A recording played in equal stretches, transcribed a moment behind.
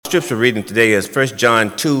scripture reading today is 1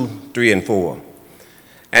 John 2, 3, and 4.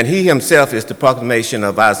 And he himself is the proclamation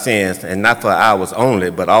of our sins, and not for ours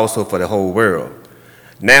only, but also for the whole world.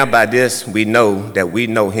 Now by this we know that we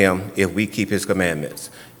know him if we keep his commandments.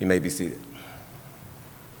 You may be seated.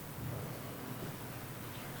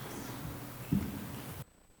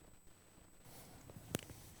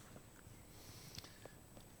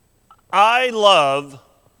 I love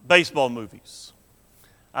baseball movies.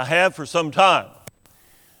 I have for some time.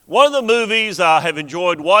 One of the movies I have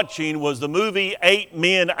enjoyed watching was the movie 8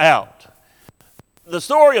 Men Out. The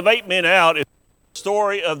story of 8 Men Out is the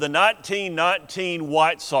story of the 1919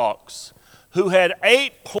 White Sox, who had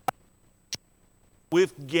 8 players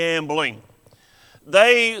with gambling.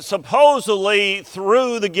 They supposedly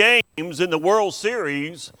threw the games in the World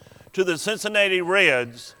Series to the Cincinnati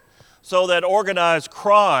Reds so that organized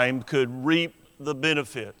crime could reap the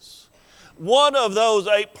benefits. One of those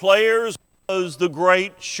 8 players was the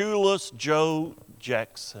great shoeless Joe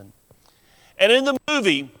Jackson. And in the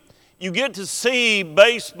movie, you get to see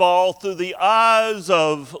baseball through the eyes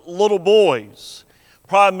of little boys,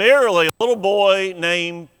 primarily a little boy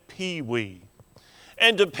named Pee Wee.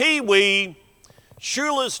 And to Pee Wee,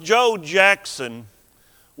 shoeless Joe Jackson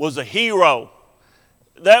was a hero.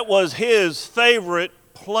 That was his favorite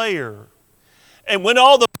player. And when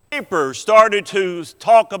all the papers started to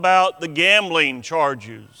talk about the gambling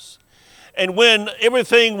charges, and when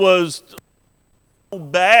everything was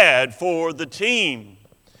bad for the team,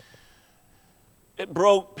 it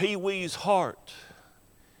broke Pee Wee's heart.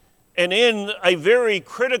 And in a very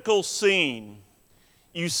critical scene,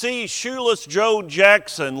 you see shoeless Joe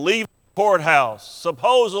Jackson leave the courthouse,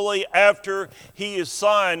 supposedly after he has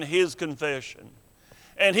signed his confession.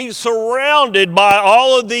 And he's surrounded by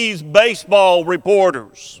all of these baseball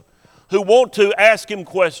reporters who want to ask him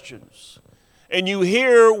questions. And you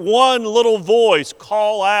hear one little voice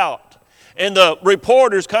call out, and the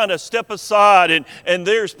reporters kind of step aside, and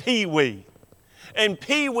there's Pee Wee. And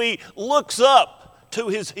Pee Wee looks up to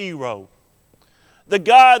his hero, the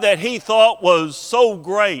guy that he thought was so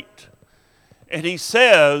great. And he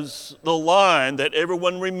says the line that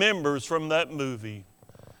everyone remembers from that movie.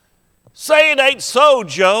 Say it ain't so,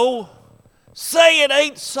 Joe. Say it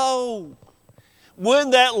ain't so.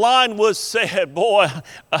 When that line was said, boy,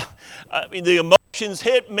 I mean, the emotions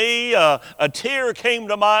hit me. A tear came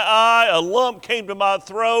to my eye. A lump came to my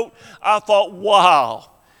throat. I thought,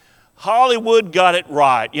 wow, Hollywood got it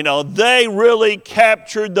right. You know, they really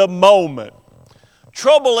captured the moment.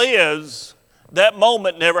 Trouble is, that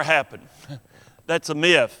moment never happened. That's a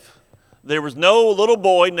myth. There was no little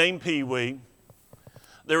boy named Pee Wee.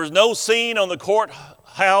 There was no scene on the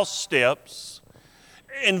courthouse steps.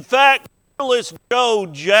 In fact, shoeless Joe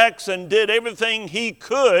Jackson did everything he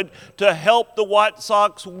could to help the White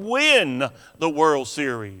Sox win the World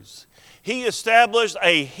Series. He established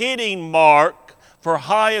a hitting mark for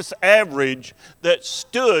highest average that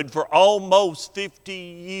stood for almost 50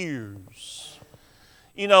 years.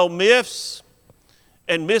 You know, myths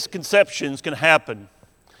and misconceptions can happen.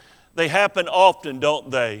 They happen often, don't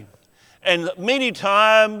they? And many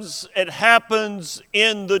times it happens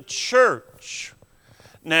in the church.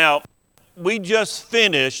 Now, we just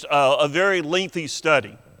finished a very lengthy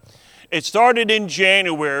study. It started in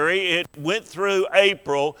January. It went through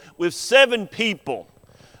April with 7 people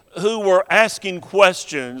who were asking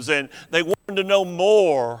questions, and they wanted to know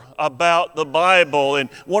more about the Bible and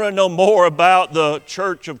want to know more about the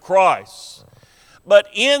Church of Christ. But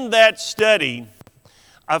in that study,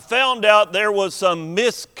 I found out there was some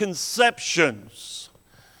misconceptions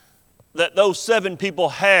that those 7 people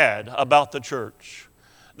had about the church.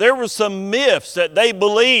 There were some myths that they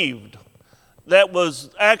believed that was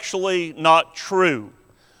actually not true.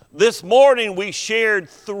 This morning we shared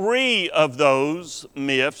 3 of those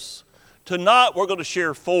myths. Tonight we're going to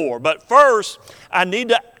share 4. But first, I need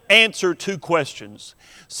to answer 2 questions.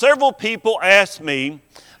 Several people asked me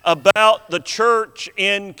about the church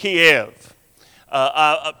in Kiev.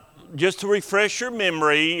 Just to refresh your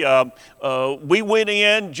memory, we went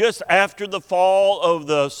in just after the fall of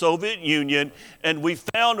the Soviet Union, and we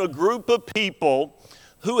found a group of people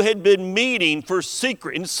who had been meeting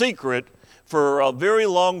in secret for a very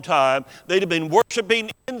long time. They'd have been worshiping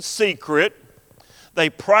in secret. They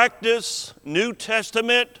practiced New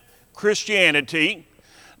Testament Christianity.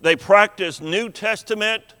 They practiced New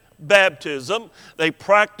Testament baptism. They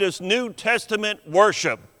practiced New Testament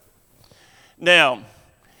worship. Now,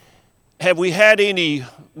 have we had any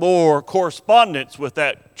more correspondence with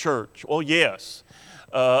that church? Well, yes.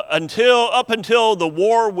 Up until the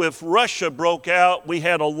war with Russia broke out, we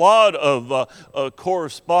had a lot of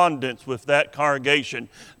correspondence with that congregation.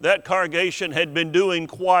 That congregation had been doing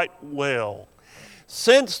quite well.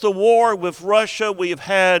 Since the war with Russia, we have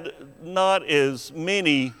had not as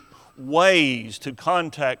many ways to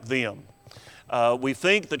contact them. We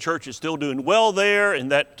think the church is still doing well there in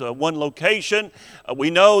that one location. We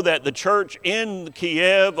know that the church in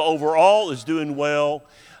Kiev overall is doing well,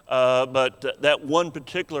 but that one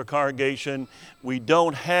particular congregation, we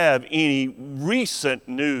don't have any recent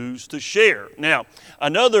news to share. Now,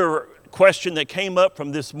 another question that came up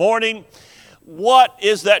from this morning, what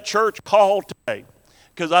is that church called today?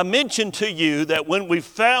 Because I mentioned to you that when we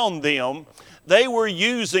found them, they were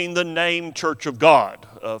using the name Church of God.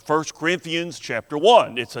 1 Corinthians chapter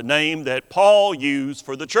 1. It's a name that Paul used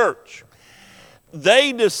for the church.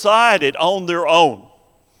 They decided on their own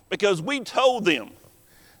because we told them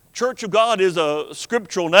Church of God is a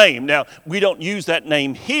scriptural name. Now, we don't use that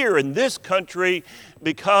name here in this country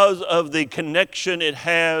because of the connection it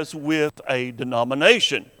has with a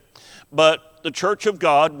denomination. But the Church of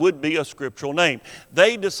God would be a scriptural name.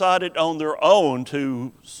 They decided on their own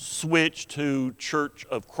to switch to Church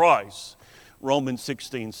of Christ, Romans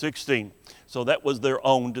 16:16. So that was their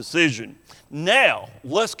own decision. Now,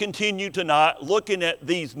 let's continue tonight looking at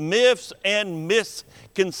these myths and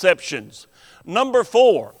misconceptions. Number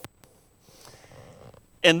 4,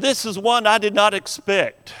 and this is one I did not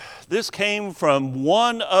expect. This came from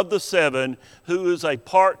one of the 7 who is a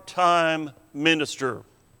part-time minister.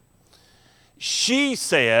 She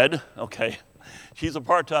said, she's a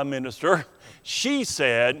part-time minister. She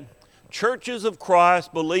said, churches of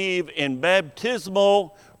Christ believe in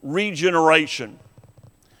baptismal regeneration.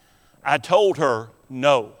 I told her,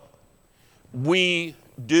 no, we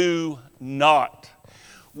do not.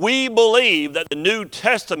 We believe that the New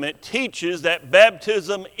Testament teaches that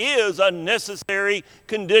baptism is a necessary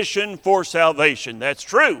condition for salvation. That's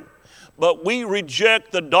true. But we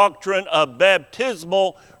reject the doctrine of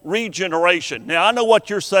baptismal regeneration. Now, I know what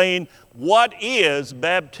you're saying. What is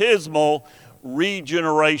baptismal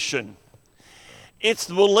regeneration? It's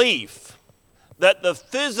the belief that the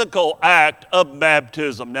physical act of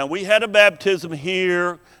baptism. Now, we had a baptism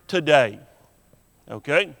here today,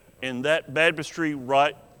 in that baptistry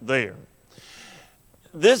right there.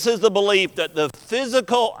 This is the belief that the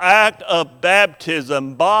physical act of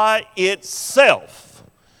baptism by itself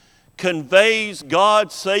conveys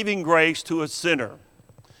God's saving grace to a sinner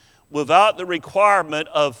without the requirement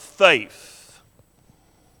of faith.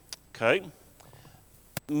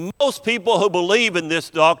 Most people who believe in this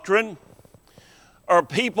doctrine are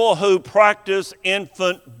people who practice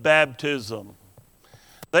infant baptism.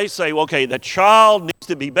 They say, the child needs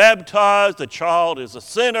to be baptized, the child is a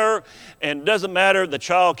sinner, and it doesn't matter if the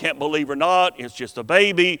child can't believe or not, it's just a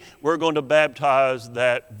baby, we're going to baptize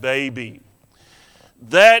that baby.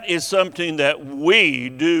 That is something that we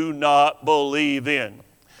do not believe in.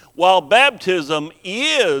 While baptism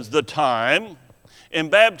is the time, and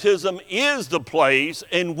baptism is the place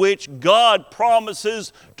in which God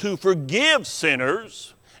promises to forgive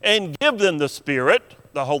sinners and give them the Spirit,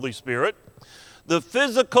 the Holy Spirit, the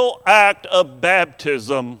physical act of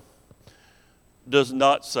baptism does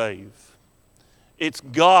not save. It's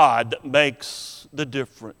God that makes the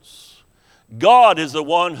difference. God is the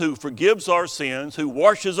one who forgives our sins, who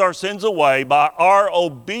washes our sins away by our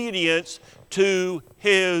obedience to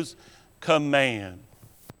His command.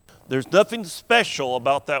 There's nothing special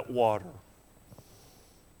about that water.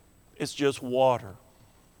 It's just water.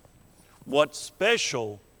 What's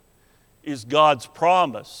special is God's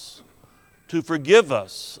promise to forgive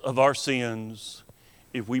us of our sins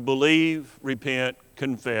if we believe, repent,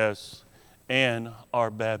 confess, and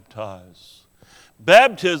are baptized.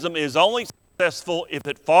 Baptism is only successful if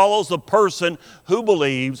it follows the person who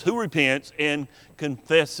believes, who repents, and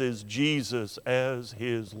confesses Jesus as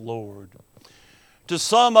his Lord. To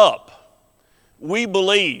sum up, we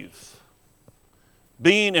believe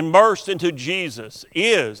being immersed into Jesus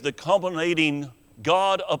is the culminating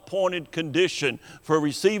God-appointed condition for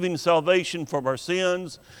receiving salvation from our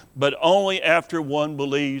sins, but only after one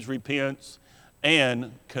believes, repents,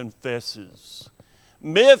 and confesses.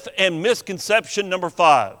 Myth and misconception number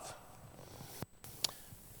 5.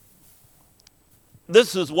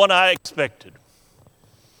 This is what I expected.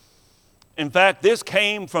 In fact, this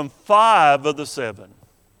came from 5 of the 7.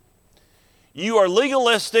 You are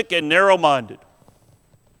legalistic and narrow-minded.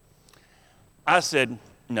 I said,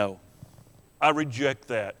 no. I reject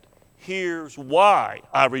that. Here's why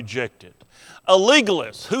I reject it. A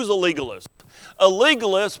legalist. Who's a legalist? A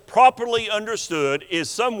legalist, properly understood, is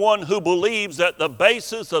someone who believes that the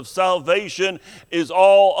basis of salvation is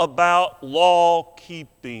all about law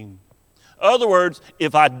keeping. In other words,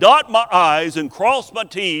 if I dot my I's and cross my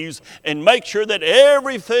T's and make sure that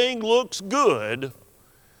everything looks good,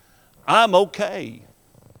 I'm okay.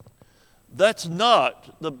 That's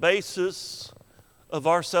not the basis of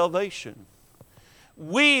our salvation.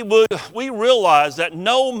 We realize that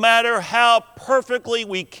no matter how perfectly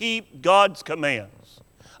we keep God's commands,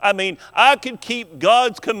 I could keep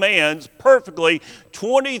God's commands perfectly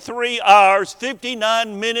 23 hours,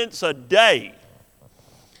 59 minutes a day.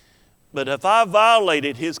 But if I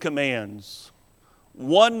violated His commands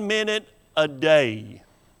 1 minute a day,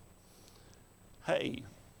 hey,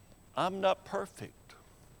 I'm not perfect.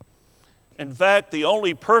 In fact, the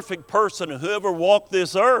only perfect person who ever walked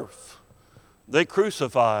this earth, they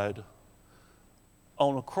crucified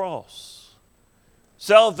on a cross.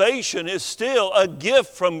 Salvation is still a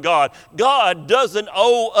gift from God. God doesn't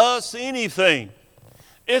owe us anything.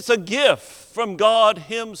 It's a gift from God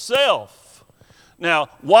Himself. Now,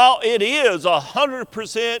 while it is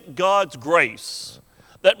 100% God's grace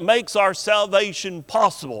that makes our salvation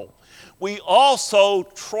possible, we also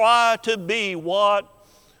try to be what?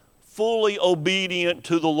 Fully obedient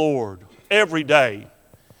to the Lord every day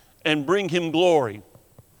and bring Him glory.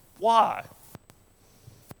 Why?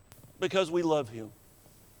 Because we love Him.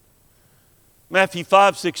 Matthew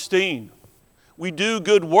 5:16, we do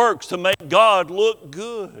good works to make God look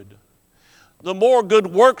good. The more good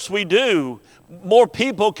works we do, more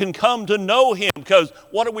people can come to know Him, because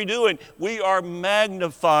what are we doing? We are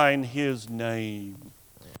magnifying His name.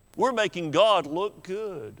 We're making God look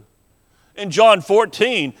good. In John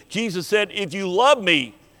 14, Jesus said, if you love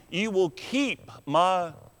me, you will keep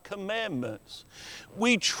my commandments.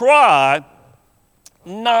 We try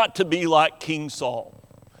not to be like King Saul.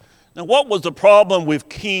 Now, what was the problem with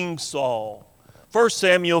King Saul? 1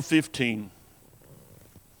 Samuel 15.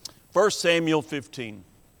 1 Samuel 15.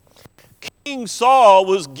 King Saul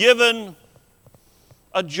was given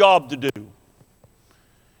a job to do.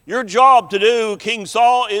 Your job to do, King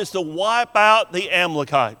Saul, is to wipe out the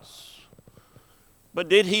Amalekites. But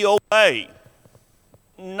did he obey?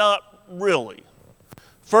 Not really.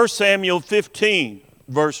 1 Samuel 15,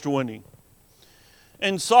 verse 20.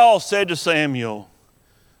 And Saul said to Samuel,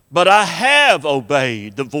 but I have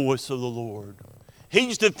obeyed the voice of the Lord.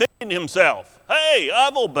 He's defending himself. Hey,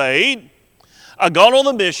 I've obeyed. I've gone on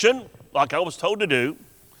the mission, like I was told to do,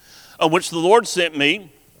 on which the Lord sent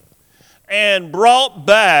me, and brought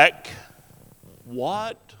back,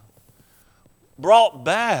 what? Brought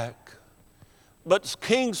back. But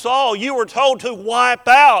King Saul, you were told to wipe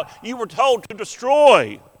out. You were told to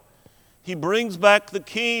destroy. He brings back the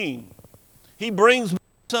king. He brings back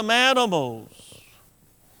some animals.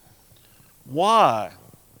 Why?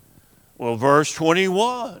 Well, verse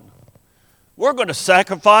 21. We're going to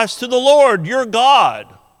sacrifice to the Lord, your God.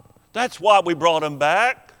 That's why we brought him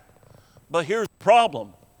back. But here's the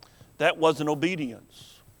problem. That wasn't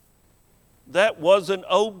obedience. That wasn't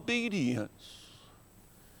obedience.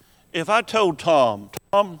 If I told Tom,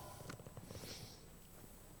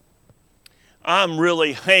 I'm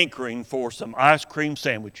really hankering for some ice cream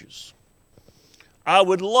sandwiches. I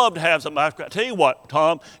would love to have some ice cream. I tell you what,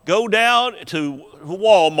 Tom, go down to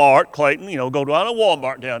Walmart, Clayton, go down to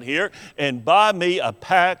Walmart down here and buy me a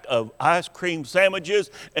pack of ice cream sandwiches,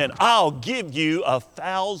 and I'll give you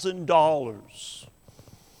 $1,000.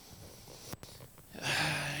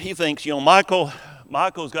 He thinks,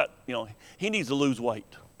 Michael's got, he needs to lose weight.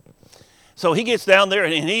 So he gets down there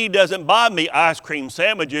and he doesn't buy me ice cream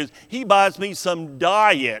sandwiches. He buys me some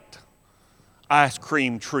diet ice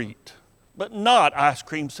cream treat, but not ice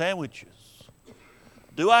cream sandwiches.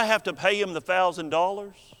 Do I have to pay him the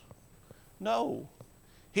 $1,000? No.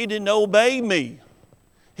 He didn't obey me.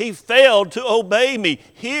 He failed to obey me.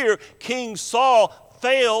 Here, King Saul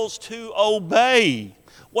fails to obey.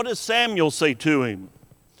 What does Samuel say to him?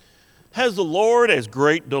 Has the Lord as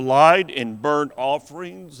great delight in burnt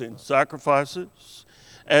offerings and sacrifices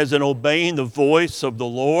as in obeying the voice of the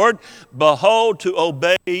Lord? Behold, to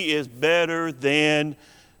obey is better than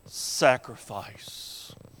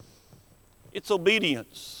sacrifice. It's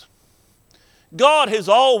obedience. God has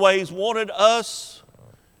always wanted us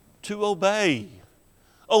to obey.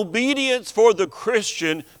 Obedience for the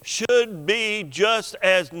Christian should be just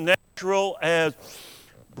as natural as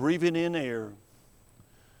breathing in air.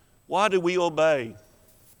 Why do we obey?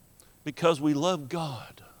 Because we love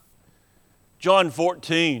God. John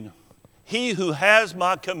 14, he who has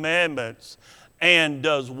my commandments and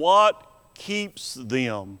does what? Keeps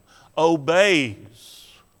them, obeys.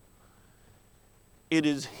 It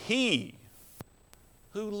is he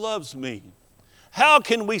who loves me. How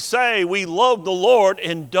can we say we love the Lord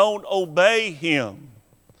and don't obey Him?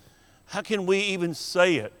 How can we even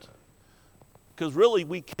say it? Because really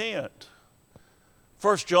we can't.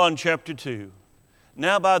 1 John chapter 2.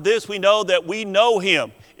 Now by this we know that we know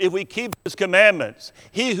Him, if we keep His commandments.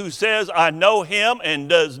 He who says, I know Him, and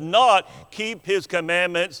does not keep His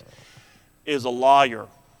commandments is a liar.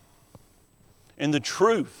 And the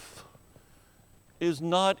truth is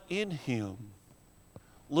not in him.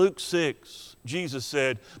 Luke 6, Jesus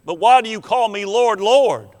said, but why do you call me Lord,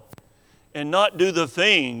 Lord, and not do the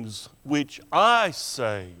things which I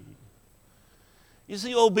say? You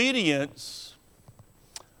see, obedience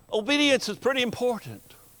is pretty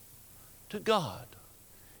important to God.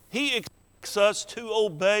 He expects us to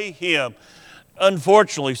obey Him.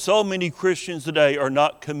 Unfortunately, so many Christians today are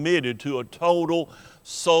not committed to a total,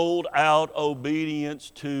 sold-out obedience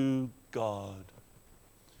to God.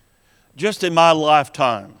 Just in my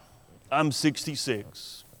lifetime, I'm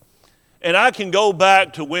 66, and I can go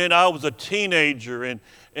back to when I was a teenager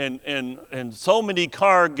and so many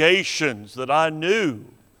congregations that I knew,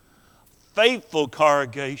 faithful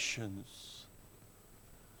congregations.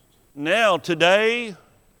 Now, today,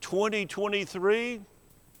 2023,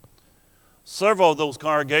 several of those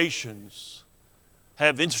congregations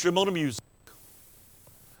have instrumental music.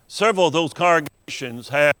 Several of those congregations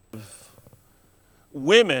have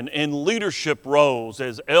women in leadership roles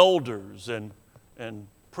as elders and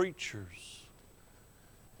preachers.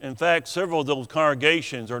 In fact, several of those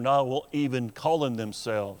congregations are not even calling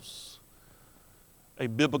themselves a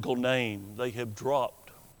biblical name. They have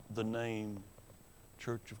dropped the name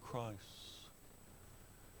Church of Christ.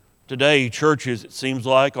 Today, churches, it seems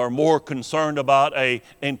like, are more concerned about an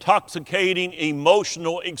intoxicating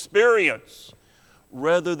emotional experience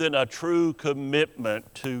rather than a true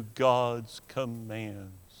commitment to God's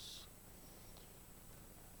commands.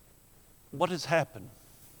 What has happened?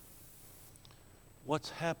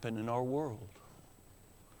 What's happened in our world?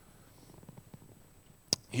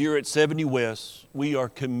 Here at 70 West, we are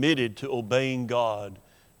committed to obeying God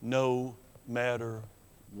no matter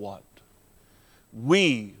what.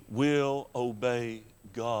 We will obey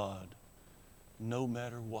God no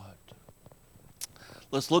matter what.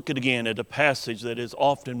 Let's look again at a passage that is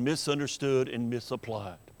often misunderstood and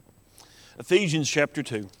misapplied. Ephesians chapter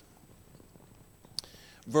 2,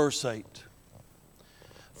 verse 8.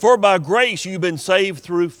 For by grace you've been saved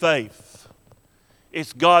through faith.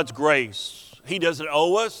 It's God's grace. He doesn't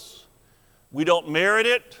owe us. We don't merit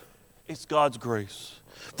it. It's God's grace.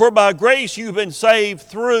 For by grace you've been saved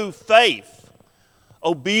through faith.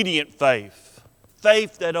 Obedient faith,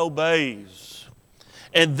 faith that obeys.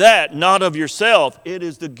 And that not of yourself, it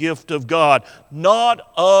is the gift of God,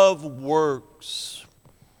 not of works,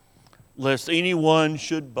 lest anyone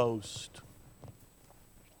should boast.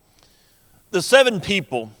 The 7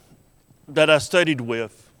 people that I studied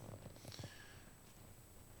with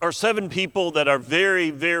are 7 people that are very,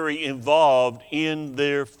 very involved in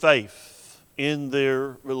their faith, in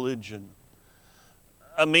their religion.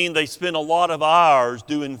 I mean, they spend a lot of hours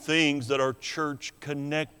doing things that are church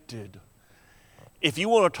connected. If you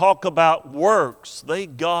want to talk about works, they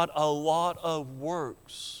got a lot of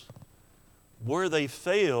works. Where they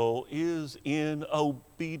fail is in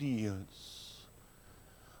obedience.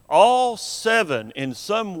 All 7, in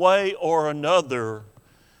some way or another,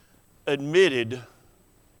 admitted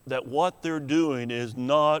that what they're doing is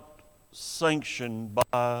not sanctioned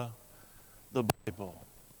by the Bible,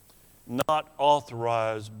 not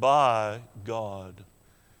authorized by God,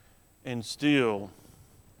 and still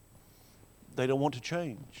they don't want to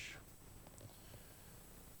change.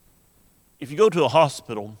 If you go to a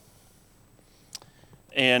hospital,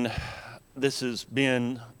 and this has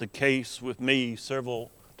been the case with me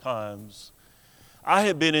several times, I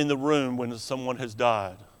have been in the room when someone has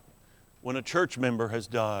died, when a church member has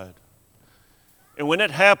died. And when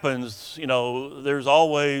it happens, there's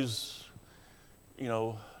always,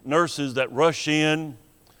 nurses that rush in.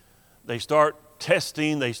 They start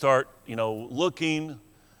testing, they start, looking.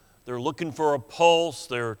 They're looking for a pulse,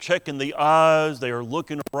 they're checking the eyes, they are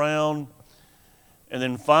looking around. And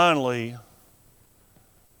then finally,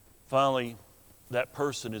 that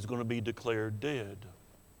person is going to be declared dead.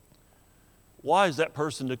 Why is that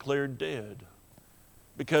person declared dead?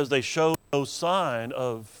 Because they show no sign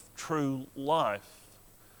of true life.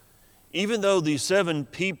 Even though these 7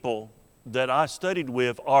 people that I studied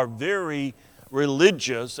with are very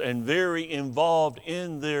religious and very involved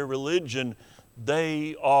in their religion,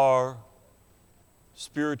 they are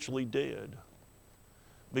spiritually dead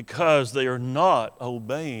because they are not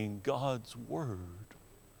obeying God's word.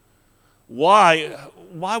 Why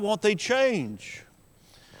won't they change?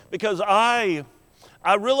 because I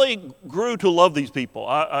really grew to love these people.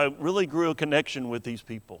 I really grew a connection with these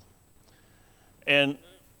people. And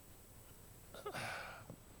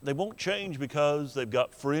they won't change because they've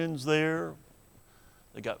got friends there.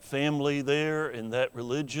 They got family there in that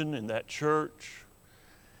religion, in that church.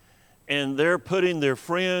 And they're putting their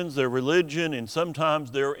friends, their religion, and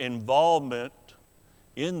sometimes their involvement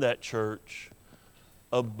in that church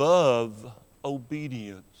above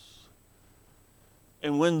obedience.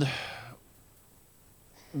 And when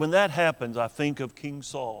that happens, I think of King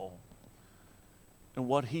Saul and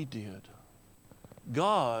what he did.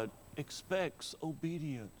 God expects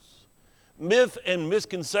obedience. Myth and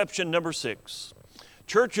misconception number 6.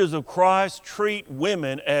 Churches of Christ treat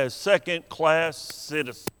women as second-class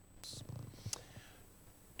citizens.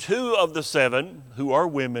 2 of the 7, who are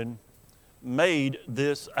women, made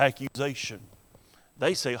this accusation.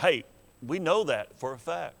 They say, hey, we know that for a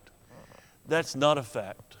fact. That's not a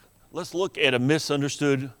fact. Let's look at a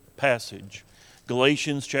misunderstood passage.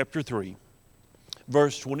 Galatians chapter 3,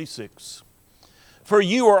 verse 26. For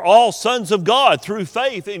you are all sons of God through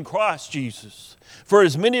faith in Christ Jesus. For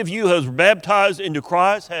as many of you as were baptized into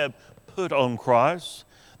Christ have put on Christ.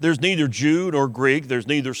 There's neither Jew nor Greek, there's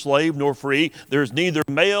neither slave nor free, there's neither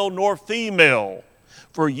male nor female.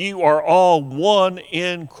 For you are all one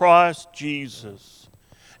in Christ Jesus.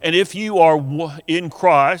 And if you are in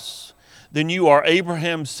Christ, then you are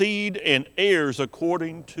Abraham's seed and heirs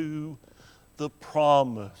according to the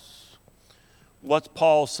promise. What's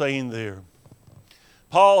Paul saying there?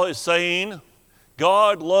 Paul is saying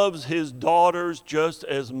God loves his daughters just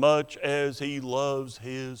as much as he loves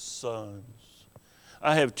his sons.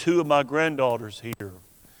 I have 2 of my granddaughters here.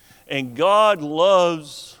 And God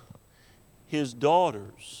loves his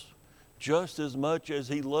daughters just as much as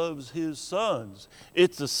he loves his sons.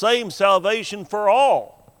 It's the same salvation for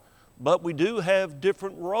all, but we do have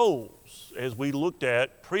different roles, as we looked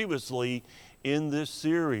at previously in this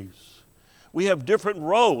series. We have different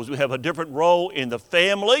roles. We have a different role in the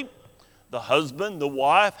family. The husband, the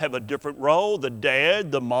wife have a different role, the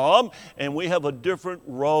dad, the mom, and we have a different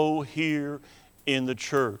role here in the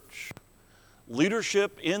church.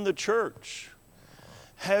 Leadership in the church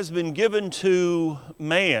has been given to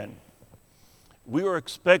man. We are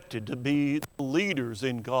expected to be the leaders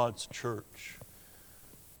in God's church.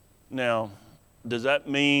 Now, does that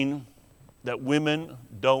mean that women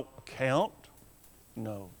don't count?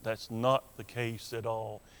 No, that's not the case at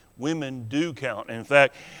all. Women do count. In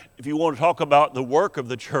fact, if you want to talk about the work of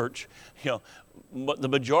the church, the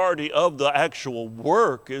majority of the actual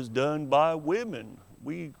work is done by women.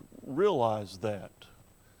 We realize that.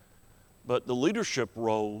 But the leadership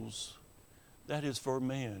roles, that is for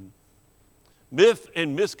men. Myth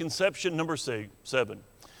and misconception number 7.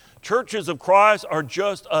 Churches of Christ are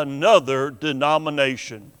just another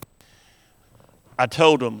denomination. I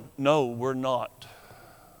told them, no, we're not.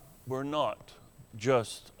 We're not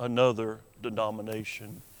just another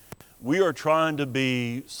denomination. We are trying to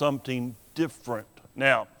be something different.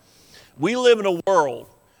 Now, we live in a world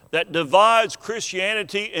that divides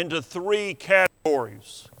Christianity into 3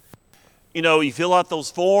 categories. You fill out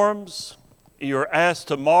those forms, you're asked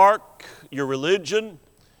to mark your religion.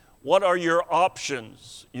 What are your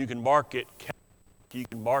options? You can mark it Catholic, you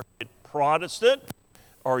can mark it Protestant,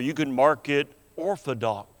 or you can mark it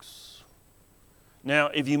Orthodox.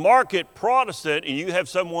 Now, if you mark it Protestant and you have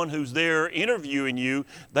someone who's there interviewing you,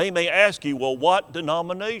 they may ask you, well, what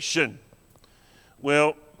denomination?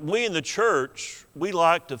 Well, we in the church, we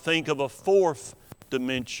like to think of a 4th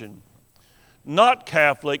dimension. Not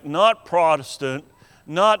Catholic, not Protestant,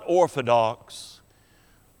 not Orthodox.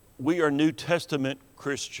 We are New Testament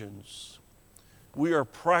Christians. We are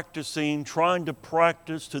trying to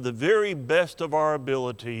practice to the very best of our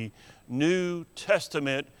ability, New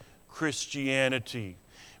Testament Christianity.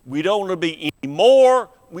 We don't want to be any more,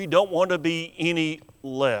 we don't want to be any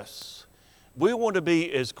less. We want to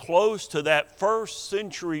be as close to that first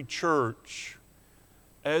century church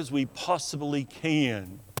as we possibly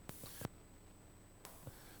can.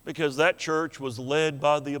 Because that church was led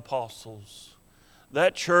by the apostles.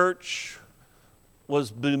 That church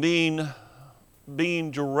was being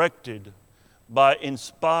directed by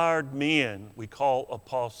inspired men we call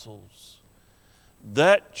apostles.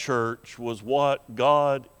 That church was what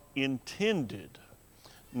God intended.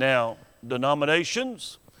 Now,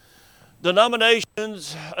 denominations,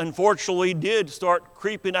 unfortunately, did start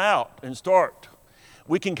creeping out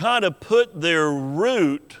we can kind of put their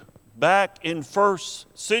root back in first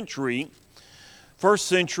century. First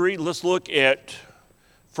century, let's look at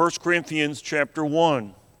 1 Corinthians chapter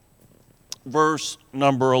 1, verse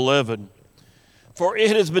number 11. For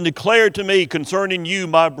it has been declared to me concerning you,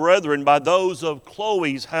 my brethren, by those of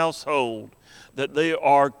Chloe's household, that there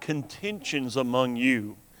are contentions among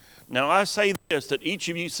you. Now I say this, that each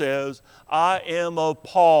of you says, I am of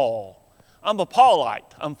Paul. I'm a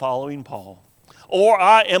Paulite. I'm following Paul. Or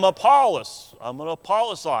I am Apollos. I'm an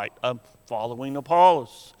Apollosite. I'm following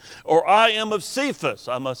Apollos. Or I am of Cephas.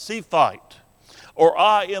 I'm a Cephite. Or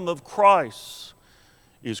I am of Christ.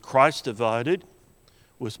 Is Christ divided?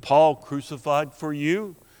 Was Paul crucified for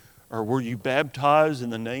you? Or were you baptized in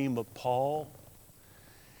the name of Paul?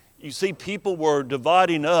 You see, people were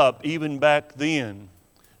dividing up even back then.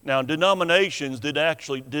 Now, denominations did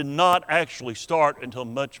not actually start until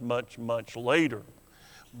much, much, much later.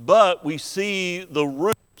 But we see the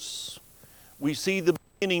roots. We see the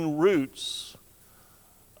beginning roots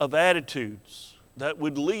of attitudes that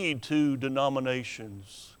would lead to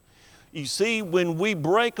denominations. You see, when we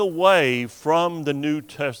break away from the New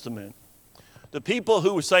Testament, the people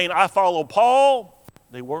who were saying, I follow Paul,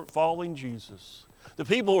 they weren't following Jesus. The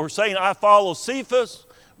people who were saying, I follow Cephas,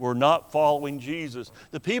 were not following Jesus.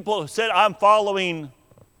 The people who said, I'm following,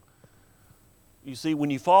 you see, when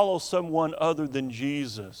you follow someone other than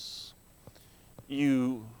Jesus,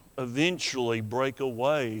 you eventually break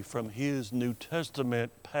away from his New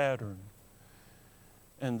Testament pattern.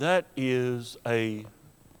 And that is a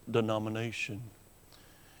denomination.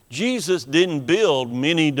 Jesus didn't build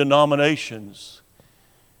many denominations.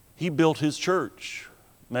 He built his church.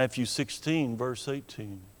 Matthew 16, verse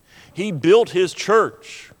 18. He built his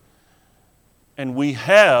church, and we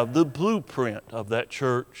have the blueprint of that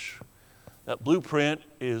church. That blueprint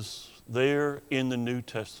is there in the New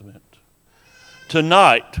Testament.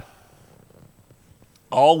 Tonight,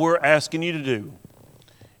 all we're asking you to do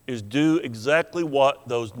is do exactly what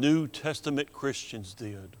those New Testament Christians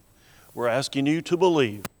did. We're asking you to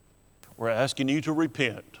believe. We're asking you to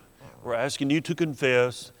repent. We're asking you to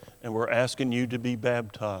confess, and we're asking you to be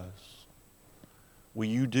baptized. Will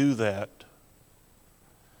you do that?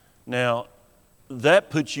 Now, that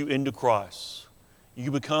puts you into Christ.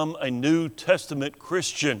 You become a New Testament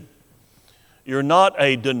Christian. You're not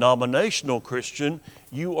a denominational Christian.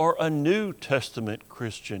 You are a New Testament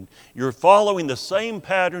Christian. You're following the same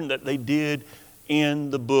pattern that they did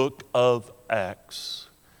in the book of Acts.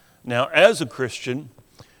 Now, as a Christian,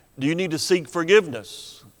 do you need to seek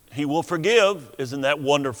forgiveness? He will forgive. Isn't that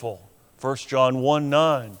wonderful? 1 John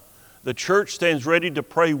 1:9. The church stands ready to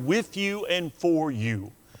pray with you and for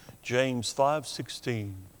you. James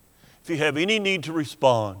 5:16. If you have any need to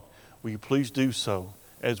respond, will you please do so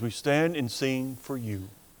as we stand and sing for you.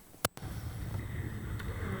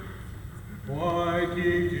 Why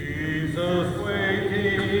keep Jesus